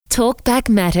Talkback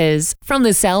Matters from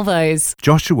the Salvos.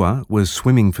 Joshua was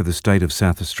swimming for the state of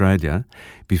South Australia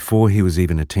before he was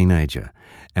even a teenager,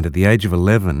 and at the age of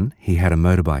 11 he had a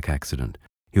motorbike accident.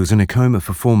 He was in a coma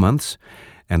for 4 months,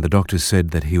 and the doctors said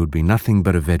that he would be nothing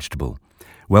but a vegetable.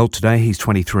 Well, today he's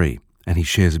 23, and he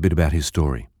shares a bit about his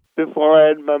story. Before I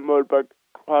had my motorbike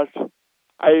crash,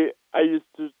 I used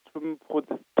to swim for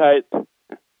the state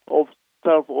of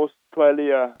South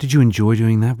Australia. Did you enjoy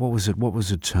doing that? What was it?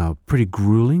 Pretty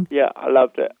grueling? Yeah, I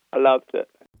loved it.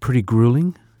 Pretty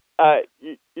grueling?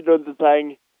 You know the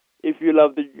saying, if you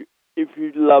love your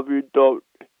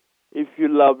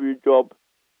job,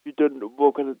 you don't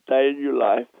work a day in your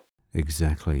life.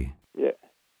 Exactly. Yeah.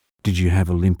 Did you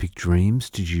have Olympic dreams?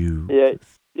 Did you?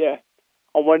 Yeah.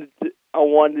 I wanted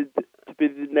to be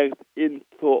the next Ian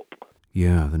Thorpe.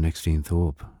 Yeah, the next Ian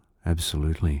Thorpe.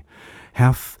 Absolutely.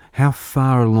 How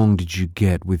far along did you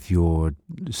get with your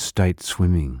state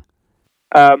swimming?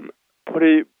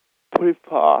 Pretty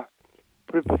far.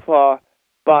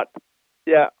 But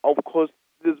yeah, of course,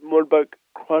 this motorbike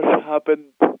crash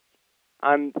happened,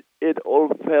 and it all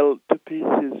fell to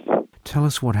pieces. Tell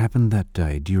us what happened that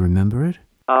day. Do you remember it?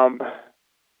 I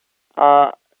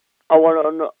went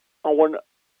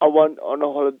on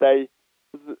a holiday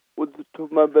with two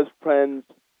of my best friends.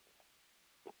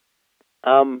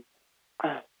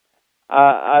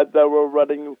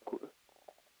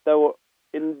 They were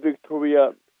in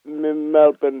Victoria, in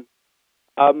Melbourne.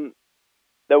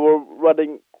 They were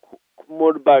riding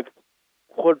quad bikes,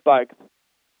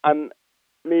 and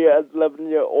me as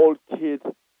 11-year-old kid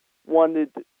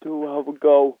wanted to have a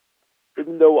go,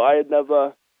 even though I had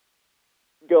never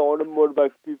gone on a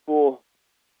motorbike before.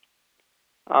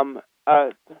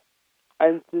 I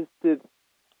insisted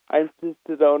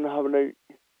on having a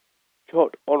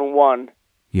shot on one.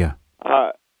 Yeah.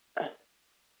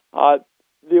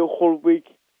 The whole week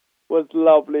was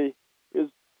lovely. It was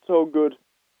so good.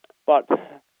 But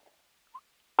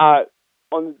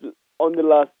on the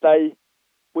last day,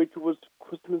 which was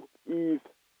Christmas Eve,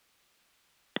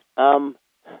 I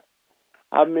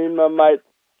and my mate,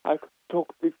 I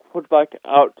took the quad bike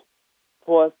out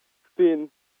for a spin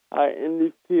in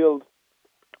the field,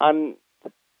 and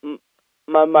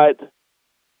my mate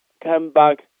came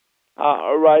back,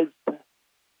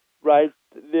 raised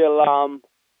the alarm.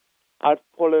 I'd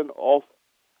fallen off.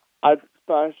 I'd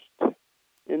smashed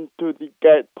into the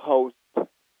gate post.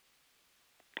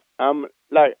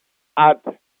 Like at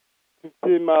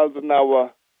 15 miles an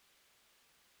hour.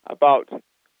 About.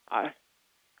 I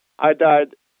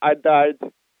died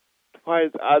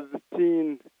twice at the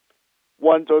scene.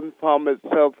 Once on the farm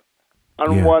itself,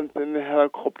 and once in the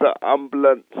helicopter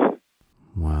ambulance.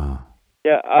 Wow.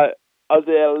 Yeah, I was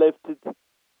airlifted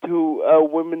to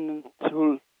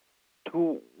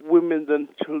Women's and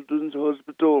Children's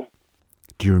Hospital.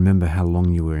 Do you remember how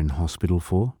long you were in hospital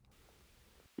for?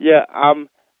 Yeah, I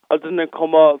was in a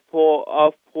coma for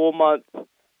 4 months.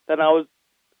 Then I was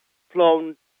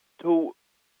flown to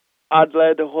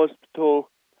Adelaide Hospital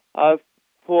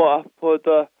for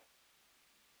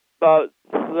about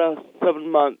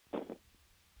 7 months.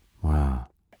 Wow.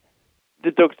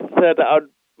 The doctor said I'd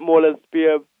more or less be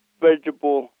a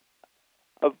vegetable.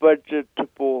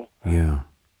 Yeah.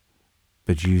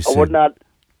 But you said...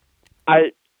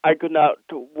 I could not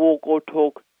walk or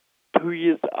talk 2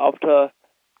 years after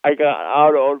I got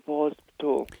out of the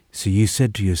hospital. So you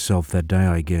said to yourself that day,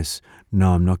 I guess,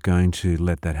 no, I'm not going to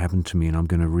let that happen to me and I'm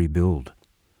going to rebuild.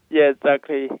 Yeah,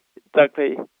 exactly,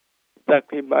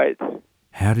 mate.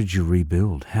 How did you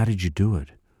rebuild? How did you do it?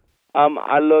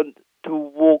 I learned to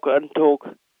walk and talk,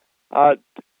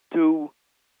 to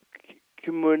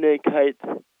communicate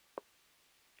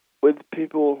with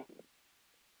people,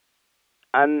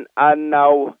 and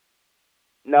now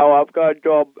I've got a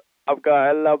job. I've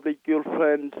got a lovely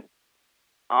girlfriend.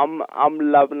 I'm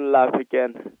loving life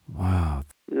again. Wow.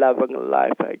 Loving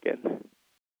life again.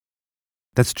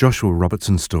 That's Joshua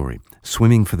Robertson's story,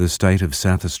 swimming for the state of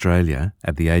South Australia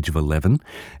at the age of 11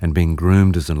 and being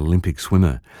groomed as an Olympic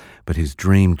swimmer. But his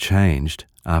dream changed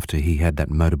after he had that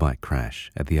motorbike crash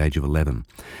at the age of 11.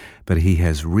 But he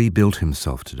has rebuilt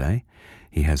himself today.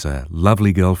 He has a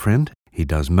lovely girlfriend. He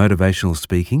does motivational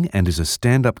speaking and is a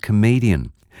stand-up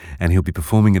comedian. And he'll be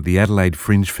performing at the Adelaide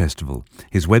Fringe Festival.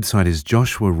 His website is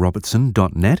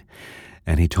joshuarobertson.net.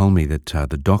 And he told me that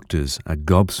the doctors are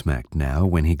gobsmacked now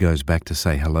when he goes back to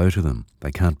say hello to them.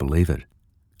 They can't believe it.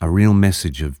 A real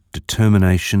message of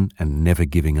determination and never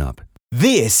giving up.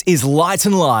 This is Light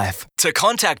and Life. To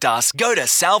contact us, go to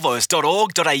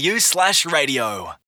salvos.org.au/radio.